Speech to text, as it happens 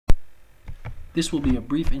This will be a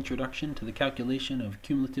brief introduction to the calculation of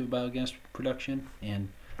cumulative biogas production and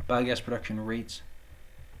biogas production rates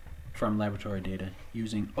from laboratory data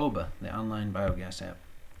using OBA, the online biogas app.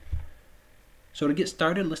 So to get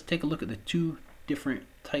started, let's take a look at the two different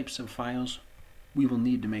types of files we will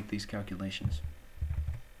need to make these calculations.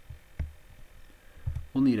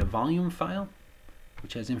 We'll need a volume file,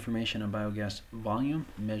 which has information on biogas volume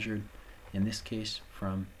measured, in this case,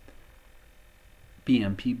 from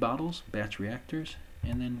BMP bottles, batch reactors,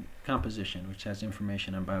 and then composition, which has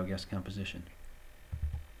information on biogas composition.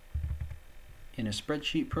 In a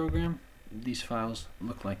spreadsheet program, these files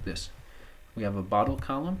look like this. We have a bottle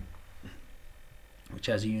column, which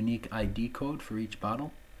has a unique ID code for each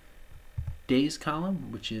bottle. Days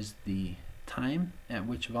column, which is the time at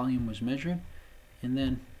which volume was measured, and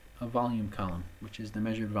then a volume column, which is the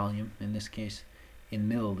measured volume, in this case in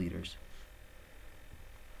milliliters.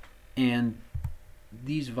 And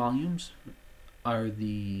these volumes are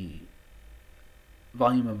the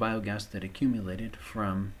volume of biogas that accumulated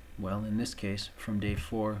from, well, in this case, from day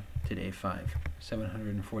 4 to day 5.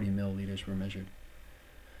 740 milliliters were measured.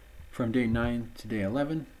 From day 9 to day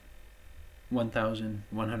 11,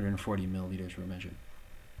 1,140 milliliters were measured.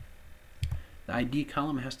 The ID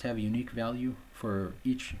column has to have a unique value for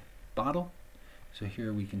each bottle. So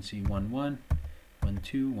here we can see 1, 1, 1,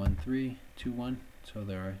 2, 1, 3, 2, 1. So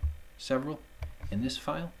there are several in this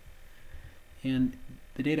file. And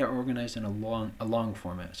the data are organized in a long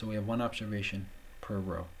format. So we have one observation per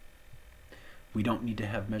row. We don't need to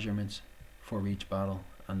have measurements for each bottle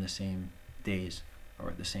on the same days or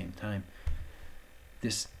at the same time.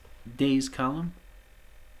 This days column,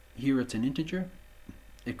 here it's an integer.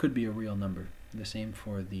 It could be a real number. The same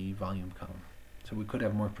for the volume column. So we could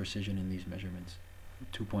have more precision in these measurements,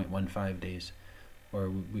 2.15 days, or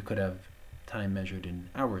we could have time measured in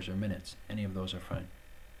hours or minutes. Any of those are fine.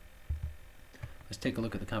 Let's take a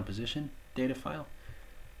look at the composition data file.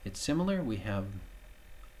 It's similar. We have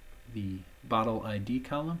the bottle ID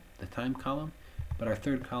column, the time column, but our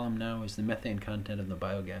third column now is the methane content of the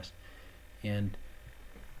biogas. And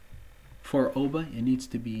for OBA, it needs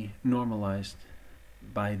to be normalized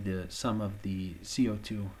by the sum of the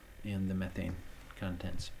CO2 and the methane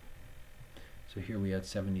contents. So here we had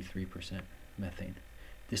 73% methane.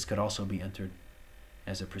 This could also be entered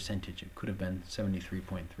as a percentage. It could have been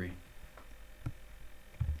 73.3.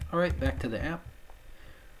 Alright, back to the app.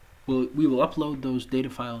 We will upload those data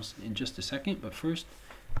files in just a second, but first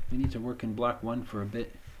we need to work in block 1 for a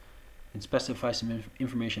bit and specify some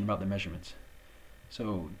information about the measurements.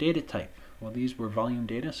 So data type, well, these were volume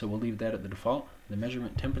data, so we'll leave that at the default. The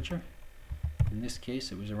measurement temperature, in this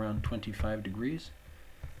case it was around 25 degrees.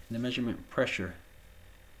 And the measurement pressure,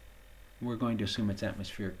 we're going to assume it's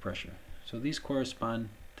atmospheric pressure. So these correspond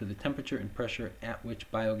to the temperature and pressure at which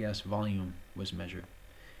biogas volume was measured.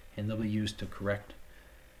 And they'll be used to correct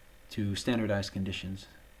to standardized conditions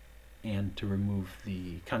and to remove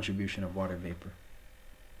the contribution of water vapor.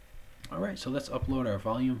 Alright, so let's upload our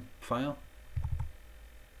volume file.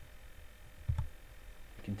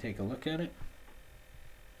 We can take a look at it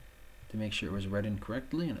to make sure it was read in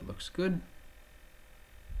correctly, and it looks good.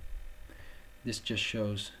 This just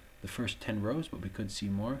shows the first 10 rows, but we could see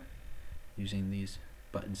more using these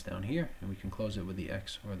buttons down here, and we can close it with the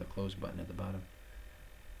X or the close button at the bottom.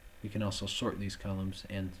 We can also sort these columns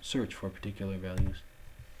and search for particular values.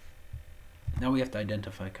 Now we have to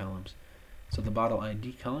identify columns. So the bottle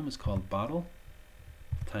ID column is called bottle,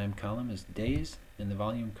 the time column is days, and the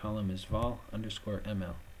volume column is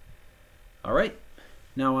vol_ml. Alright,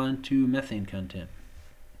 now on to methane content.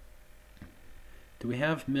 Do we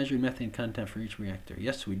have measured methane content for each reactor?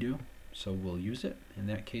 Yes, we do, so we'll use it. In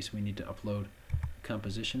that case, we need to upload a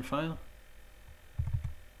composition file.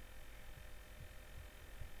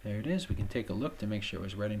 There it is. We can take a look to make sure it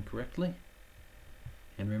was read in correctly.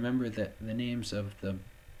 And remember that the names of the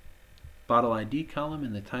bottle ID column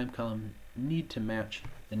and the time column need to match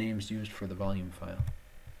the names used for the volume file.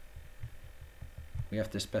 We have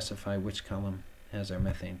to specify which column has our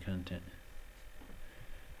methane content.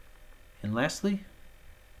 And lastly,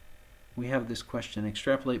 we have this question,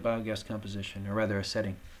 extrapolate biogas composition, or rather a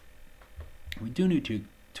setting. We do need to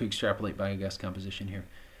extrapolate biogas composition here.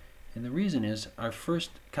 And the reason is our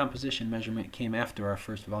first composition measurement came after our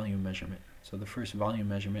first volume measurement. So the first volume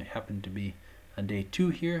measurement happened to be on day 2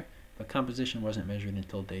 here, but composition wasn't measured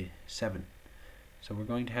until day 7. So we're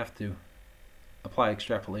going to have to apply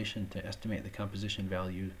extrapolation to estimate the composition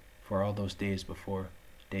value for all those days before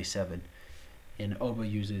day 7. And OBA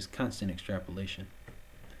uses constant extrapolation.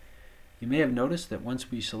 You may have noticed that once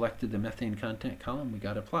we selected the methane content column, we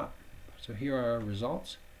got a plot. So here are our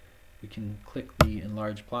results. We can click the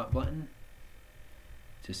enlarge plot button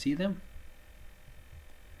to see them.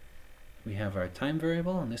 We have our time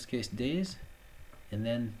variable, in this case days, and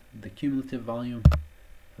then the cumulative volume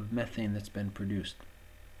of methane that's been produced.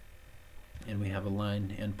 And we have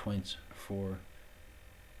aligned endpoints for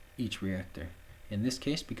each reactor. In this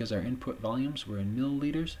case, because our input volumes were in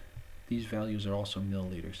milliliters, these values are also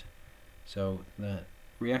milliliters. So the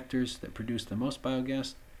reactors that produce the most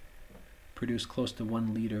biogas produce close to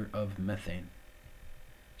 1 liter of methane.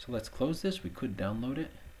 So let's close this. We could download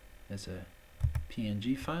it as a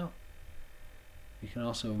PNG file. We can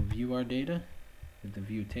also view our data with the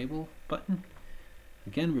View Table button.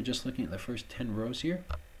 Again, we're just looking at the first 10 rows here.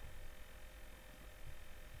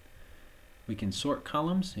 We can sort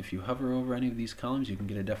columns. If you hover over any of these columns, you can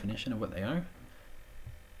get a definition of what they are.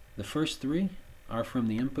 The first 3 are from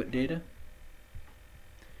the input data.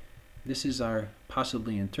 This is our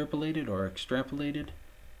possibly interpolated or extrapolated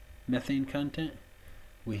methane content.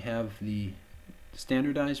 We have the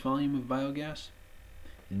standardized volume of biogas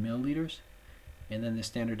in milliliters, and then the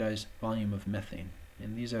standardized volume of methane.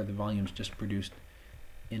 And these are the volumes just produced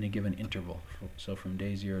in a given interval. So from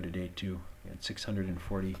day 0 to day 2, we had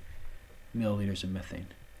 640 milliliters of methane.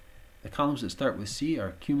 The columns that start with C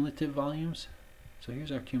are cumulative volumes. So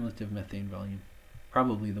here's our cumulative methane volume,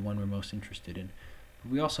 probably the one we're most interested in.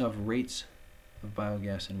 But we also have rates of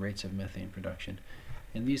biogas and rates of methane production.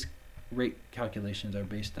 And these rate calculations are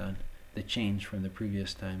based on the change from the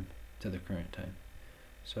previous time to the current time.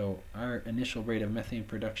 So our initial rate of methane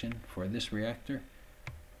production for this reactor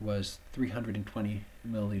was 320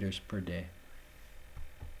 milliliters per day.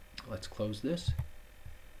 Let's close this.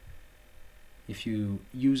 If you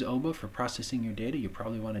use OBA for processing your data, you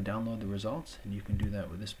probably want to download the results, and you can do that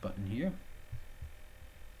with this button here.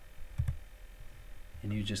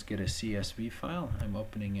 And you just get a CSV file. I'm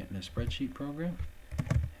opening it in a spreadsheet program.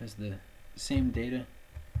 It has the same data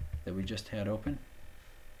that we just had open.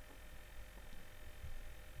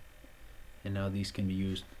 And now these can be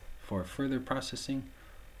used for further processing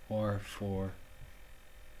or for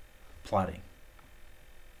plotting.